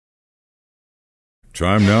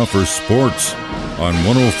Time now for sports on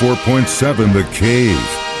 104.7 The Cave.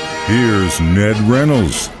 Here's Ned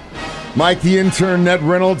Reynolds. Mike, the intern, Ned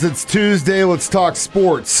Reynolds. It's Tuesday. Let's talk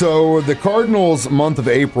sports. So the Cardinals' month of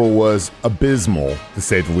April was abysmal, to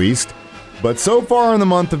say the least. But so far in the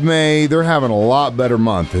month of May, they're having a lot better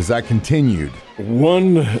month. Has that continued?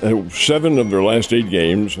 Won 7 of their last 8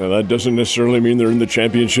 games, and that doesn't necessarily mean they're in the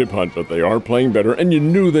championship hunt, but they are playing better, and you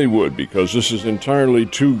knew they would because this is entirely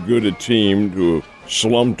too good a team to have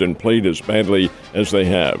slumped and played as badly as they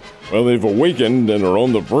have. Well, they've awakened and are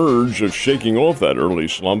on the verge of shaking off that early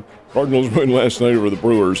slump. Cardinals win last night over the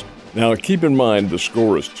Brewers. Now, keep in mind the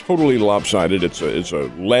score is totally lopsided. It's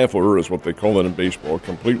a laugher, is what they call it in baseball, a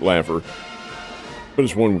complete laugher. But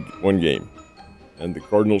it's one game. And the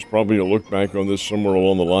Cardinals probably will look back on this somewhere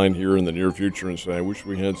along the line here in the near future and say, I wish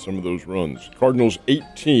we had some of those runs. Cardinals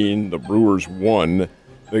 18, the Brewers 1.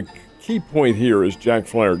 The key point here is Jack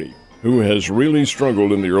Flaherty, who has really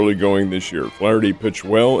struggled in the early going this year. Flaherty pitched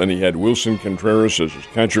well, and he had Wilson Contreras as his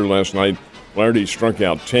catcher last night. Flaherty struck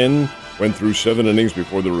out 10, went through 7 innings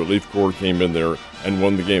before the relief corps came in there and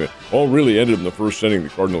won the game. It all really ended in the first inning. The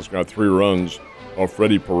Cardinals got 3 runs off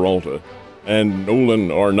Freddie Peralta. And Nolan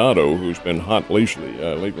Arenado, who's been hot lately,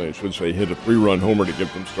 I should say, hit a 3-run homer to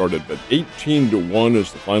get them started. But 18-1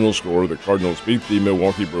 is the final score. The Cardinals beat the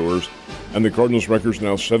Milwaukee Brewers, and the Cardinals' record's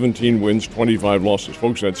now 17 wins, 25 losses.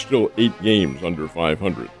 Folks, that's still 8 games under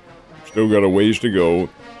 500. Still got a ways to go.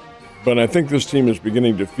 But I think this team is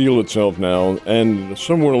beginning to feel itself now, and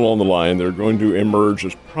somewhere along the line, they're going to emerge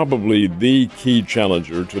as probably the key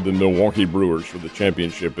challenger to the Milwaukee Brewers for the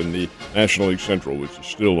championship in the National League Central, which is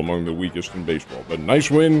still among the weakest in baseball. But nice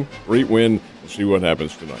win, great win. We'll see what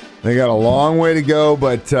happens tonight. They got a long way to go,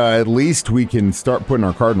 but at least we can start putting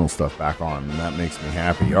our Cardinal stuff back on, and that makes me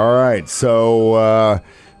happy. All right, so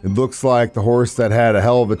it looks like the horse that had a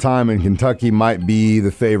hell of a time in Kentucky might be the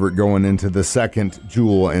favorite going into the second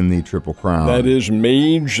jewel in the Triple Crown. That is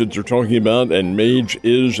Mage that they're talking about, and Mage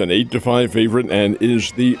is an 8-5 favorite and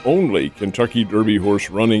is the only Kentucky Derby horse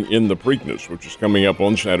running in the Preakness, which is coming up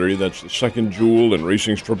on Saturday. That's the second jewel in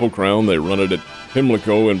racing's Triple Crown. They run it at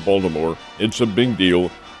Pimlico in Baltimore. It's a big deal.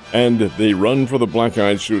 And they run for the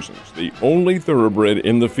Black-Eyed Susans, the only thoroughbred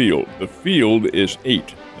in the field. The field is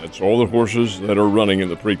 8. That's all the horses that are running in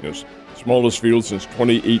the Preakness. Smallest field since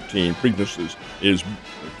 2018. Preakness is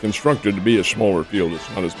constructed to be a smaller field. It's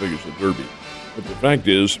not as big as the Derby. But the fact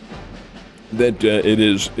is that it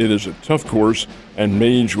is a tough course, and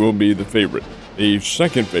Mage will be the favorite. The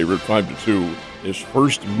second favorite, 5-2, is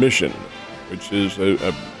First Mission, which is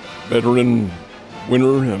a veteran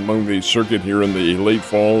winner among the circuit here in the late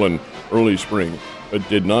fall and early spring, but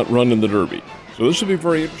did not run in the Derby. So this will be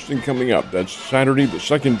very interesting coming up. That's Saturday, the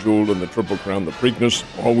second jewel in the Triple Crown. The Preakness,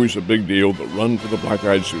 always a big deal. The run for the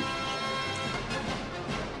Black-Eyed Susans.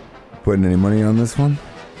 Putting any money on this one?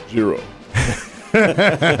 0.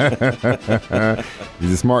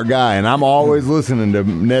 He's a smart guy, and I'm always listening to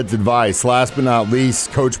Ned's advice. Last but not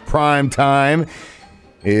least, Coach Primetime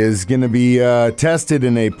is going to be tested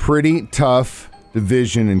in a pretty tough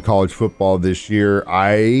division in college football this year.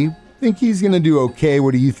 I think he's going to do okay.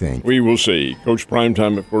 What do you think? We will see. Coach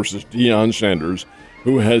Primetime, of course, is Deion Sanders,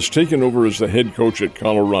 who has taken over as the head coach at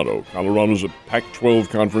Colorado. Colorado's a Pac-12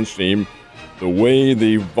 conference team. The way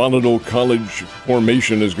the volatile college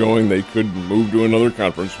formation is going, they could move to another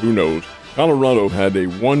conference. Who knows? Colorado had a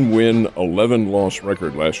 1-win, 11-loss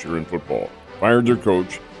record last year in football. Fired their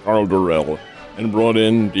coach, Carl Durrell, and brought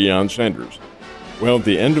in Deion Sanders. Well, at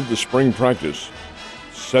the end of the spring practice,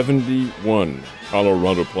 71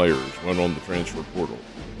 Colorado players went on the transfer portal.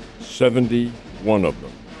 71 of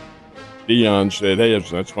them. Deion said, hey,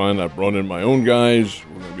 that's fine. I brought in my own guys.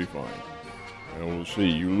 We're going to be fine. And we'll see.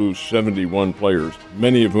 You lose 71 players,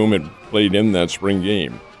 many of whom had played in that spring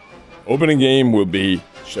game. Opening game will be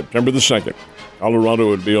September the 2nd. Colorado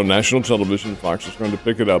would be on national television. Fox is going to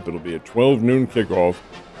pick it up. It'll be a 12 noon kickoff,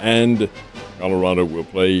 and Colorado will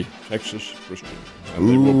play Texas Christian. And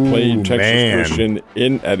they will play Texas Christian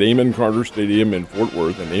at Amon Carter Stadium in Fort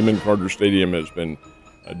Worth. And Amon Carter Stadium has been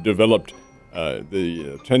developed.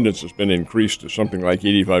 The attendance has been increased to something like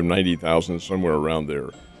 85,000, 90,000, somewhere around there.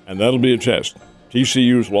 And that'll be a test.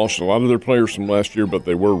 TCU's lost a lot of their players from last year, but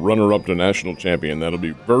they were runner-up to national champion. That'll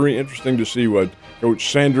be very interesting to see what Coach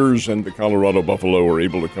Sanders and the Colorado Buffalo are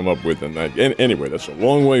able to come up with in that. Anyway, that's a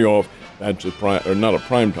long way off. That's not a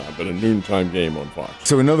prime time, but a noontime game on Fox.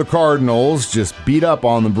 So we know the Cardinals just beat up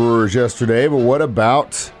on the Brewers yesterday, but what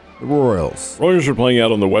about the Royals? Royals are playing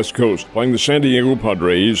out on the West Coast, playing the San Diego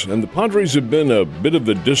Padres, and the Padres have been a bit of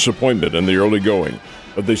a disappointment in the early going,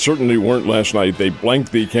 but they certainly weren't last night. They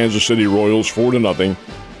blanked the Kansas City Royals 4-0,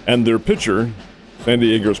 and their pitcher, San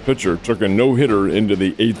Diego's pitcher, took a no-hitter into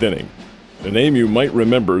the 8th inning. The name you might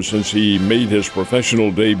remember since he made his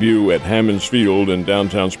professional debut at Hammons Field in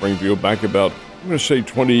downtown Springfield back about, I'm going to say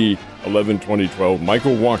 2011, 2012.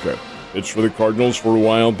 Michael Wacha pitched for the Cardinals for a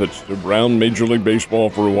while, pitched to Brown Major League Baseball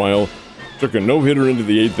for a while, took a no-hitter into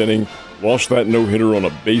the 8th inning, lost that no-hitter on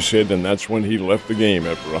a base hit, and that's when he left the game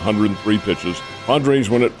after 103 pitches. Padres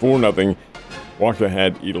win it 4-0. Wacha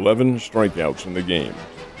had 11 strikeouts in the game.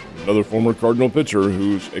 Another former Cardinal pitcher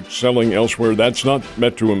who's excelling elsewhere. That's not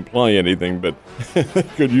meant to imply anything, but they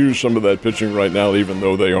could use some of that pitching right now, even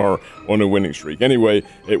though they are on a winning streak. Anyway,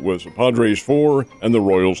 it was the Padres 4 and the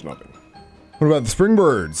Royals 0. What about the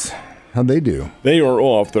Springbirds? How'd they do? They are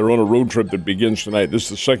off. They're on a road trip that begins tonight. This is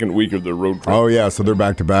the second week of their road trip. Oh, yeah, so they're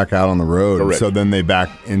back-to-back out on the road. Correct. So then they back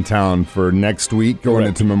in town for next week, going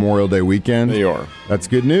Correct. into Memorial Day weekend. They are. That's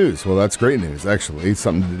good news. Well, that's great news, actually.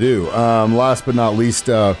 Something to do. Last but not least,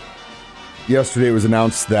 yesterday it was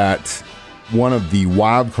announced that one of the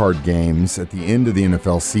wild card games at the end of the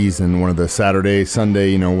NFL season, one of the Saturday,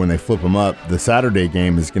 Sunday, when they flip them up, the Saturday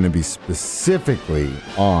game is going to be specifically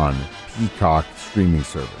on Peacock streaming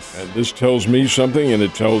service. And this tells me something, and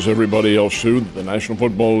it tells everybody else too, that the National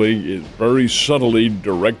Football League is very subtly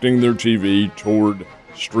directing their TV toward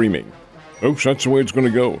streaming. Folks, that's the way it's going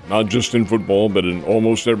to go. Not just in football, but in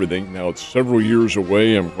almost everything. Now, it's several years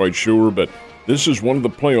away, I'm quite sure, but this is one of the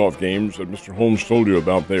playoff games that Mr. Holmes told you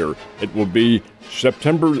about there. It will be It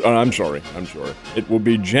will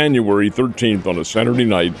be January 13th on a Saturday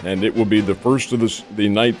night, and it will be the first of the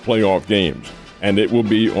night playoff games, and it will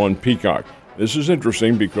be on Peacock. This is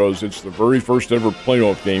interesting because it's the very first ever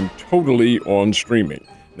playoff game totally on streaming.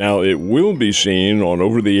 Now, it will be seen on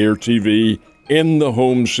over-the-air TV in the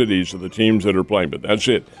home cities of the teams that are playing, but that's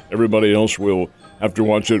it. Everybody else will have to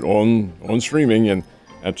watch it on streaming, and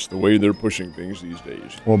that's the way they're pushing things these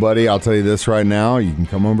days. Well, buddy, I'll tell you this right now. You can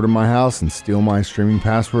come over to my house and steal my streaming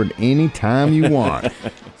password anytime you want.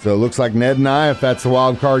 So it looks like Ned and I, if that's the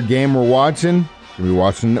wild card game we're watching, we'll be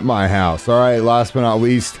watching it at my house. All right, last but not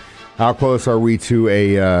least, how close are we to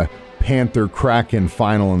a Panther-Kraken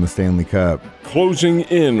final in the Stanley Cup? Closing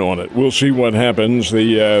in on it. We'll see what happens.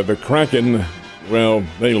 The Kraken, well,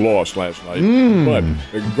 they lost last night, but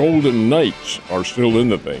the Golden Knights are still in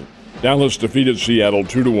the thing. Dallas defeated Seattle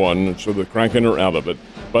 2-1, so the Kraken are out of it.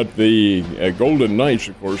 But the Golden Knights,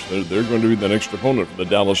 of course, they're going to be the next opponent for the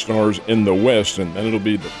Dallas Stars in the West, and then it'll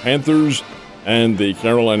be the Panthers and the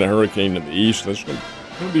Carolina Hurricane in the East. That's going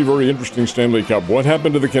to be a very interesting Stanley Cup. What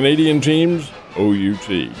happened to the Canadian teams? OUT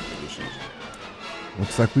for the season.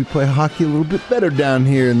 Looks like we play hockey a little bit better down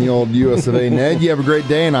here in the old US of A. Ned, you have a great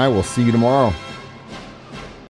day, and I will see you tomorrow.